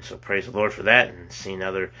 and so praise the Lord for that, and seeing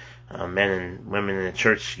other men and women in the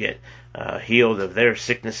church get healed of their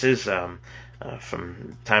sicknesses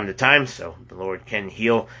from time to time. So the Lord can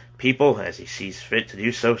heal people as he sees fit to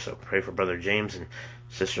do so. So pray for Brother James and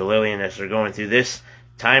Sister Lillian as they're going through this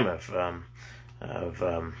time of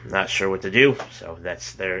not sure what to do. So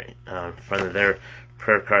that's their in front of their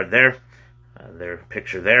prayer card there, their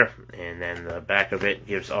picture there, and then the back of it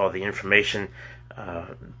gives all the information,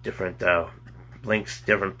 different links,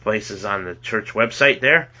 different places on the church website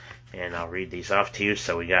there, and I'll read these off to you.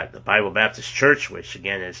 So we got the Bible Baptist Church, which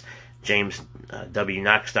again is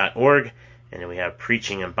jameswknox.org, and then we have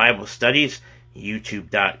Preaching and Bible Studies,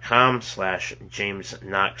 youtube.com/James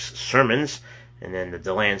Knox Sermons, and then the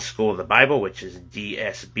DeLand School of the Bible, which is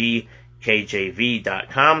dsbkjv.com,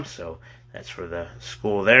 so that's for the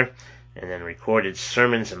school there. And then Recorded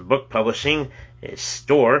Sermons and Book Publishing is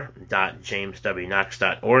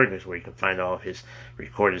store.jameswknox.org, is where you can find all of his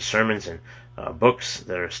recorded sermons and books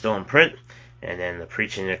that are still in print. And then the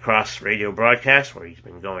Preaching Across radio broadcast, where he's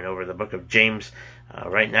been going over the book of James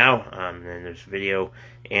right now. And there's video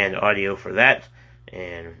and audio for that,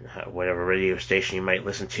 and whatever radio station you might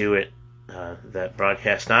listen to it that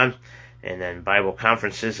broadcast on. And then Bible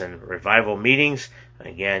conferences and revival meetings.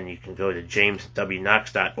 Again, you can go to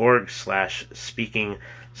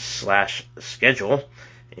jameswknox.org/speaking/schedule.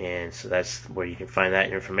 And so that's where you can find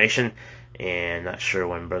that information. And not sure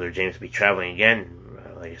when Brother James will be traveling again.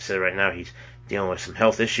 Like I said, right now he's dealing with some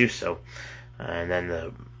health issues. So, and then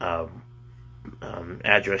the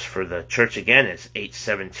address for the church again is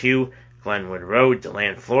 872 Glenwood Road,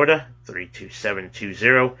 DeLand, Florida,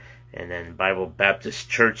 32720. And then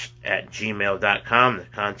BibleBaptistChurch@gmail.com to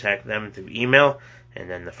contact them through email. And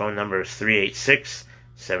then the phone number is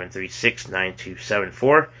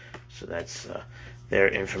 386-736-9274. So that's their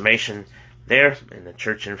information there, and the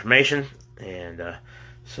church information. And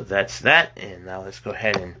so that's that. And now let's go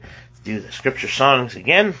ahead and do the scripture songs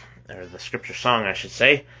again, or the scripture song, I should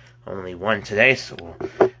say. Only one today, so we'll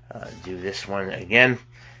do this one again,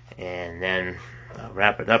 and then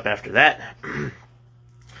wrap it up after that.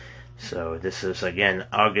 So this is, again,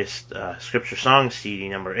 August Scripture Song, CD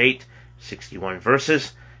number 8, 61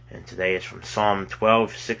 verses. And today is from Psalm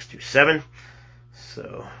 12, 6-7.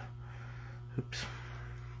 So, oops.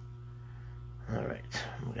 Alright,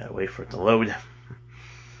 we gotta wait for it to load.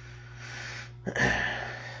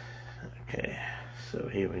 Okay, so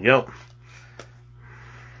here we go.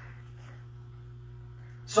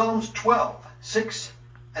 Psalms 12, 6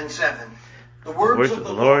 and 7. The words of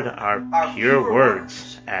the Lord are pure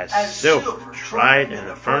words, as silver tried in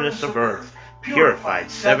the furnace of earth,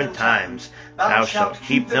 purified 7 times. Thou shalt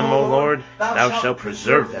keep them, O Lord, thou shalt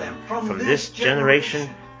preserve them from this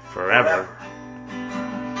generation forever.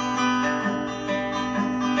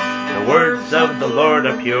 The words of the Lord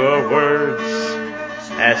are pure words,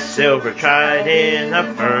 as silver tried in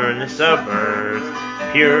a furnace of earth,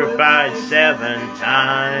 purified 7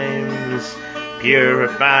 times.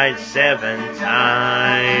 Purified 7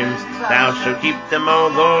 times. Thou shalt keep them, O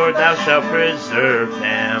Lord, thou shalt preserve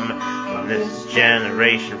them from this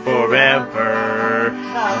generation forever.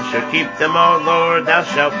 Thou shalt keep them, O Lord, thou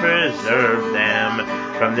shalt preserve them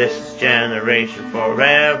from this generation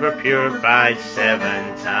forever. Purified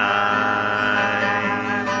 7 times.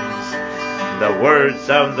 The words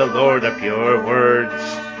of the Lord are pure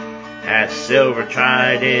words, as silver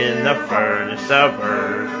tried in the furnace of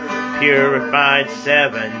earth, purified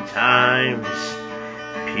 7 times.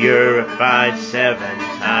 Purified 7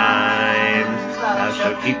 times. Thou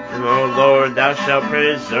shalt keep them, O Lord, thou shalt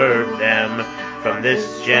preserve them from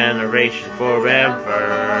this generation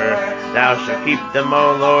forever. Thou shalt keep them,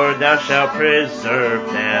 O Lord, thou shalt preserve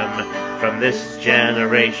them from this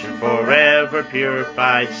generation forever.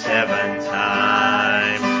 Purified 7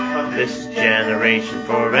 times. From this generation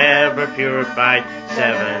forever. Purified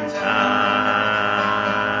 7 times.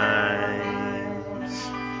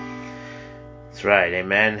 That's right,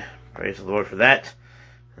 amen. Praise the Lord for that.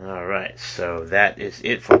 All right, so that is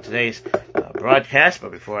it for today's broadcast.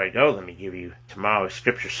 But before I go, let me give you tomorrow's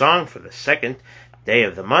scripture song for the second day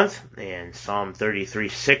of the month. And Psalm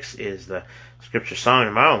 33:6 is the scripture song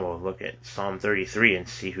tomorrow. And we'll look at Psalm 33 and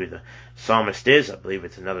see who the psalmist is. I believe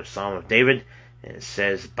it's another Psalm of David. And it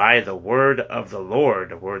says, "By the word of the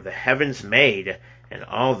Lord were the heavens made, and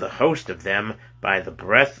all the host of them by the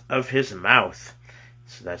breath of his mouth."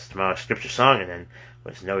 So that's tomorrow's scripture song. And then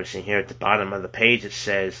was noticing here at the bottom of the page, it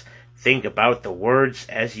says, "Think about the words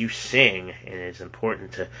as you sing." And it's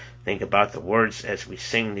important to think about the words as we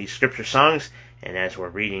sing these scripture songs. And as we're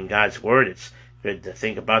reading God's word, it's good to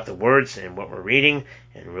think about the words and what we're reading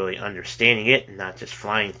and really understanding it and not just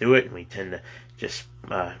flying through it. And we tend to just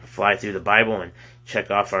fly through the Bible and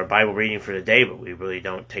check off our Bible reading for the day, but we really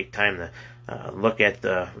don't take time to look at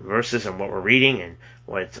the verses and what we're reading and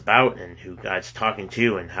what it's about and who God's talking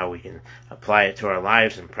to and how we can apply it to our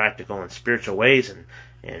lives in practical and spiritual ways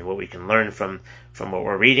and what we can learn from what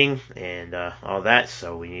we're reading and all that.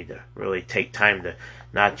 So we need to really take time to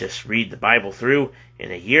not just read the Bible through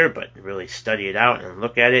in a year, but really study it out and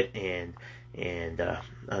look at it and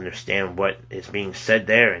understand what is being said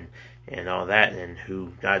there and all that and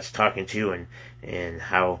who God's talking to and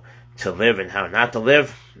how to live and how not to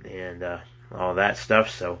live and all that stuff.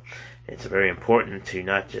 So it's very important to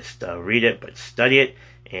not just read it, but study it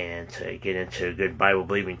and to get into a good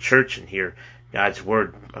Bible-believing church and hear God's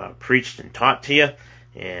word preached and taught to you.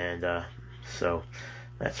 And so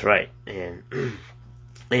that's right. And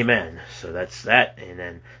amen. So that's that. And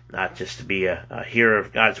then not just to be a hearer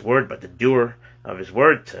of God's word, but the doer of his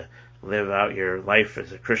word, to live out your life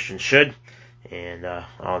as a Christian should and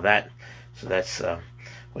all that. So that's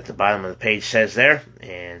what the bottom of the page says there.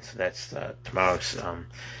 And so that's tomorrow's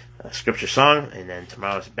scripture song. And then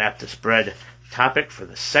tomorrow's Baptist Bread topic for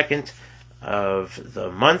the second of the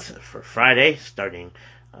month for Friday, starting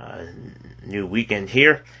new weekend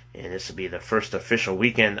here. And this will be the first official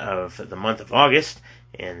weekend of the month of August.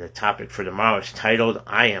 And the topic for tomorrow is titled,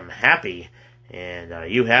 "I Am Happy." And are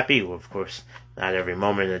you happy? Well, of course, not every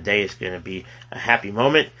moment of the day is going to be a happy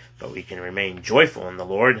moment, but we can remain joyful in the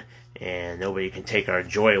Lord, and nobody can take our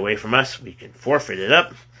joy away from us. We can forfeit it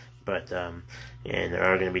up, but and there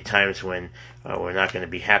are going to be times when we're not going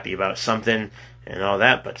to be happy about something and all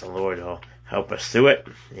that, but the Lord will help us through it.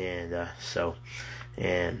 And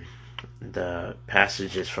and the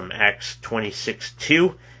passage is from Acts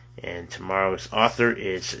 26:2, and tomorrow's author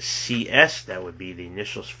is CS. That would be the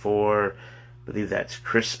initials for, I believe that's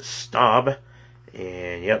Chris Staub.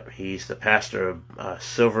 And yep, he's the pastor of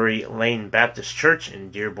Silvery Lane Baptist Church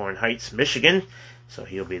in Dearborn Heights, Michigan. So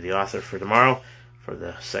he'll be the author for tomorrow for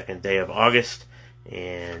the second day of August.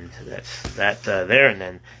 And that's that there. And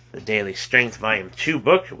then the Daily Strength Volume 2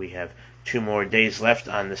 book. We have 2 more days left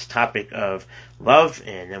on this topic of love.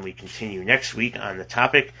 And then we continue next week on the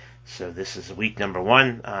topic. So this is week number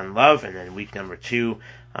 1 on love. And then week number 2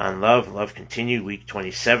 on love. Love continued. Week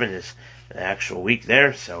 27 is the actual week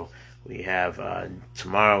there. So we have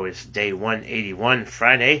tomorrow is day 181,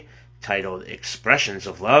 Friday, titled Expressions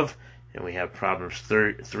of Love. And we have Proverbs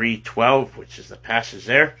 3:12, which is the passage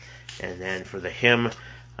there. And then for the hymn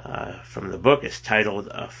from the book, it's titled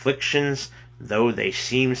Afflictions, Though They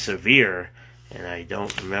Seem Severe. And I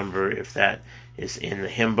don't remember if that is in the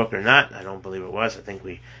hymn book or not. I don't believe it was. I think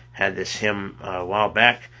we had this hymn a while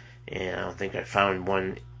back, and I don't think I found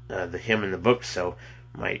one, the hymn in the book, so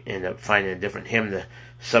might end up finding a different hymn to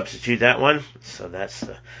substitute that one. So that's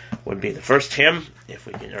would be the first hymn, if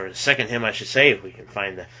we can, or the second hymn, I should say, if we can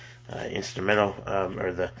find the instrumental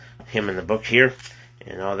or the hymn in the book here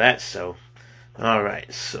and all that. So, all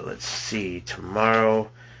right. So let's see. Tomorrow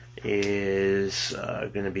is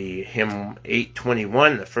going to be hymn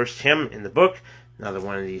 821, the first hymn in the book. Another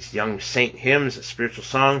one of these young saint hymns, a spiritual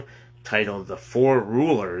song titled "The Four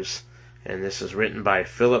Rulers," and this is written by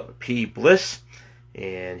Philip P. Bliss.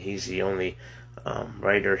 And he's the only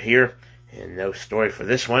writer here, and no story for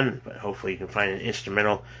this one, but hopefully you can find an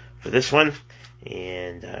instrumental for this one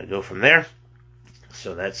and go from there.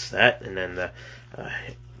 So that's that. And then the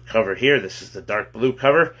cover here, this is the dark blue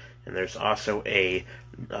cover, and there's also a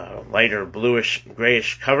lighter bluish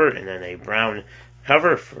grayish cover, and then a brown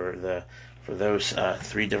cover for those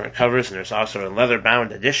 3 different covers. And there's also a leather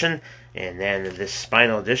bound edition, and then this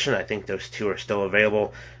spinal edition. I think those 2 are still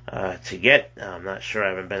available to get. I'm not sure. I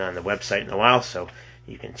haven't been on the website in a while, so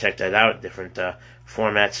you can check that out. Different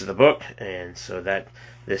formats of the book, and so that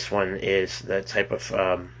this one is that type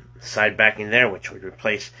of side backing there, which would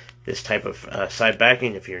replace this type of side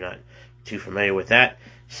backing if you're not too familiar with that.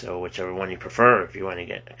 So whichever one you prefer, if you want to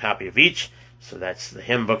get a copy of each. So that's the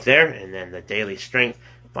hymn book there. And then the Daily Strength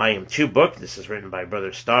Volume 2 book. This is written by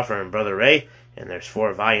Brother Stauffer and Brother Ray. And there's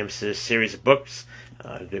 4 volumes to this series of books.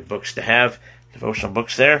 Good books to have. Devotional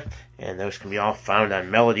books there. And those can be all found on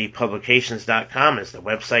melodypublications.com is the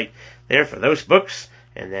website there for those books.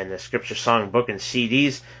 And then the Scripture Song book and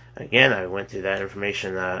CDs. Again, I went through that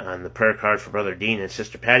information on the prayer card for Brother Dean and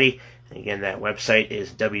Sister Patty. And again, that website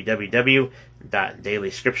is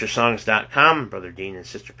www.dailyscripturesongs.com. Brother Dean and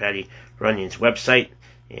Sister Patty Runyon's website.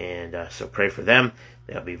 And so pray for them.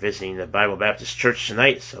 They'll be visiting the Bible Baptist Church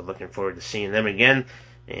tonight, so looking forward to seeing them again.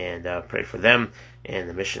 And pray for them and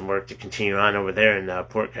the mission work to continue on over there in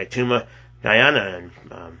Port Kaituma, Guyana. And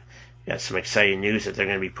got some exciting news that they're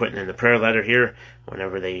going to be putting in the prayer letter here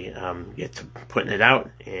whenever they get to putting it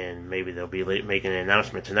out. And maybe they'll be making an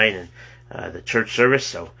announcement tonight in the church service.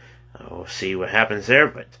 So we'll see what happens there.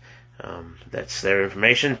 But that's their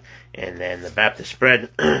information. And then the Baptist Spread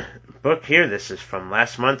book here. This is from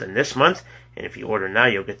last month and this month. And if you order now,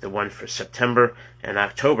 you'll get the one for September and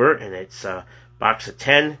October. And it's box of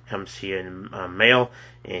 10. Comes to you in mail.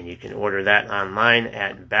 And you can order that online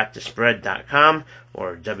at baptistspread.com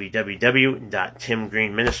or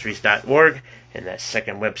www.timgreenministries.org. And that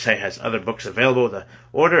second website has other books available to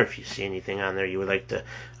order. If you see anything on there you would like to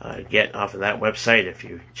get off of that website, if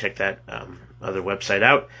you check that other website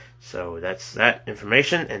out. So that's that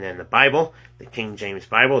information. And then the Bible, the King James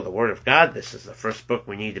Bible, the Word of God. This is the first book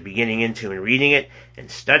we need to be getting into and reading it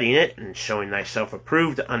and studying it and showing thyself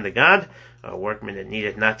approved unto God, a workman that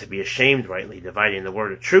needeth not to be ashamed, rightly dividing the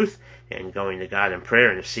word of truth, and going to God in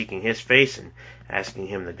prayer and seeking His face and asking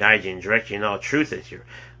Him to guide you and direct you in all truth as you're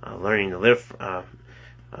learning to live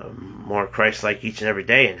more Christ-like each and every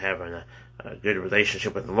day and having a good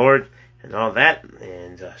relationship with the Lord and all that.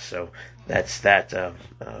 And so that's that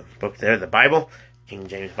book there, the Bible, King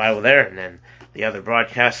James Bible there. And then the other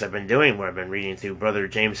broadcasts I've been doing where I've been reading through Brother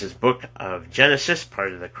James's book of Genesis,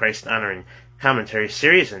 part of the Christ Honoring Commentary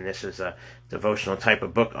series. And this is a devotional type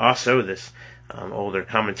of book also, this older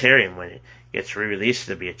commentary. And when it gets re-released,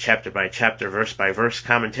 it'll be a chapter-by-chapter, verse-by-verse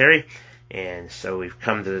commentary. And so we've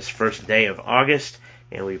come to this first day of August,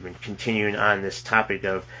 and we've been continuing on this topic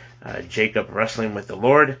of Jacob wrestling with the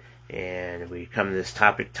Lord. And we come to this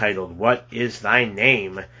topic titled, What is Thy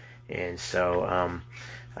Name? And so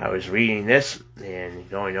I was reading this and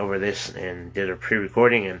going over this and did a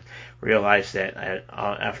pre-recording and realized that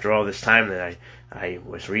after all this time that I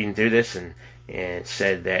was reading through this and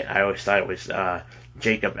said that I always thought it was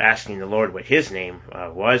Jacob asking the Lord what his name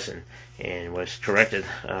was, and was corrected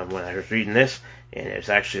when I was reading this, and it was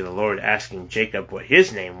actually the Lord asking Jacob what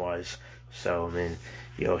his name was. So then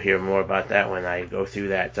you'll hear more about that when I go through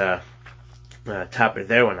that topic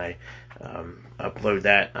there, when I upload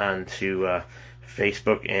that onto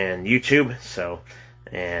Facebook and YouTube. So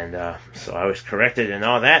I was corrected and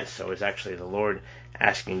all that. So it was actually the Lord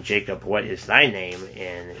asking Jacob, what is thy name,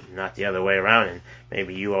 and not the other way around. And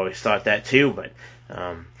maybe you always thought that too, but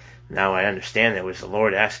now I understand that it was the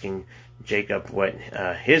Lord asking Jacob what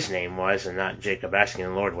his name was, and not Jacob asking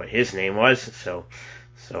the Lord what his name was. So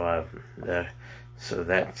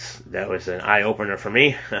that was an eye opener for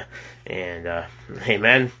me, and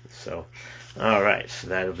amen. So all right, so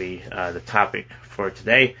that'll be the topic for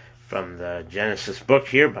today from the Genesis book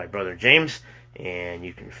here by Brother James. And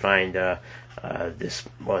you can find this,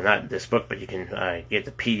 well, not this book, but you can get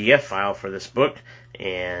the PDF file for this book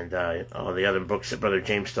and all the other books that Brother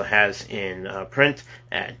James still has in print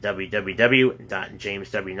at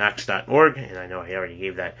www.jameswknox.org. And I know I already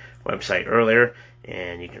gave that website earlier.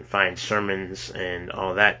 And you can find sermons and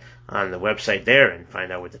all that on the website there and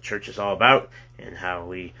find out what the church is all about and how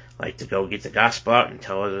we like to go get the gospel out and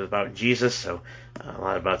tell others about Jesus. So a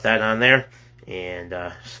lot about that on there. And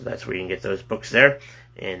so that's where you can get those books there.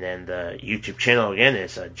 And then the YouTube channel again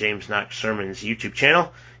is James Knox Sermons YouTube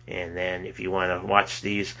channel. And then if you want to watch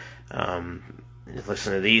these,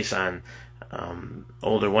 listen to these on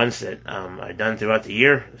older ones that I've done throughout the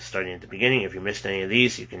year, starting at the beginning. If you missed any of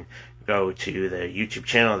these, you can go to the YouTube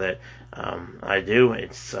channel that I do.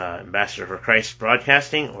 It's Ambassador for Christ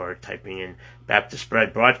Broadcasting, or typing in Baptist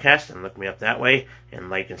Spread Broadcast and look me up that way, and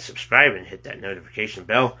like and subscribe and hit that notification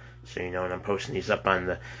bell so you know when I'm posting these up on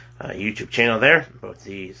the YouTube channel there, both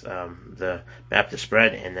these, the Baptist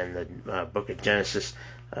Spread and then the Book of Genesis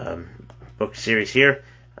book series here,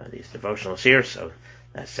 these devotionals here. So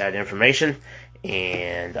that's that information,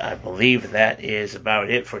 and I believe that is about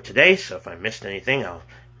it for today. So if I missed anything, I'll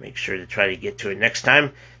make sure to try to get to it next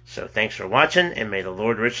time. So thanks for watching, and may the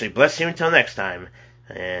Lord richly bless you until next time,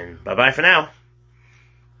 and bye-bye for now.